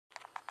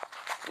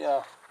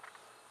Yeah.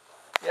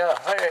 Yeah,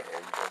 hey,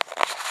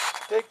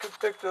 take a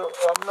picture.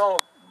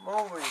 No,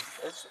 movie.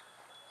 It's.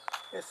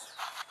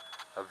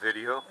 A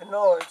video?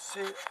 No, it's.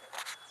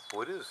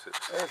 What is it?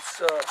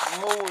 It's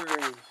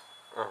movie.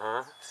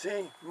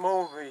 See,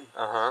 movie.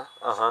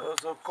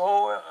 So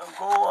go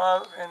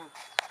out and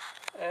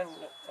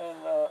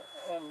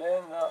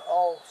then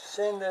I'll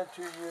send it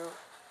to you.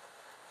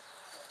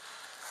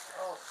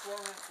 I'll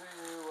send it to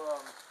you.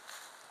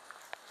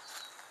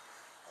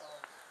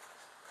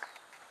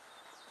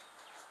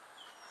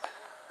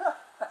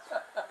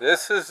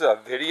 This is a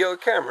video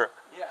camera.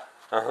 Yeah.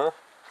 Yeah.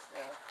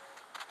 Yeah.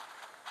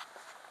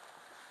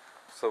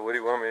 So what do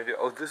you want me to do?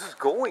 Oh, this is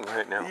going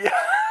right now. Yeah.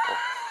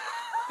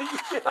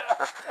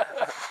 Yeah.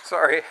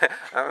 Sorry,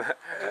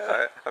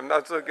 I'm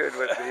not so good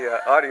with the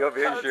audio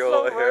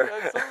visual here.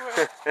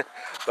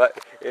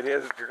 But it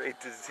is great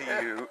to see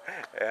you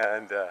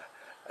and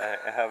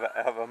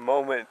have a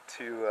moment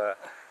to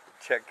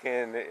check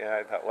in.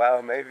 I thought,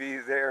 wow, maybe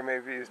he's there,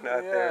 maybe he's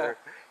not there.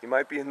 He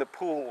might be in the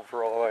pool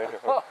for all I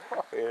know,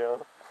 you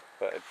know.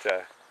 But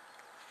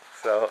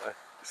so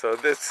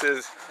this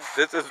is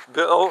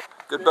Bill.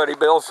 Good buddy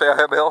Bill. Say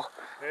hi, Bill.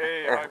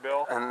 Hey, hi,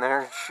 Bill. And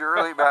there's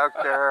Shirley back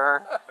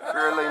there.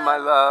 Shirley, my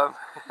love.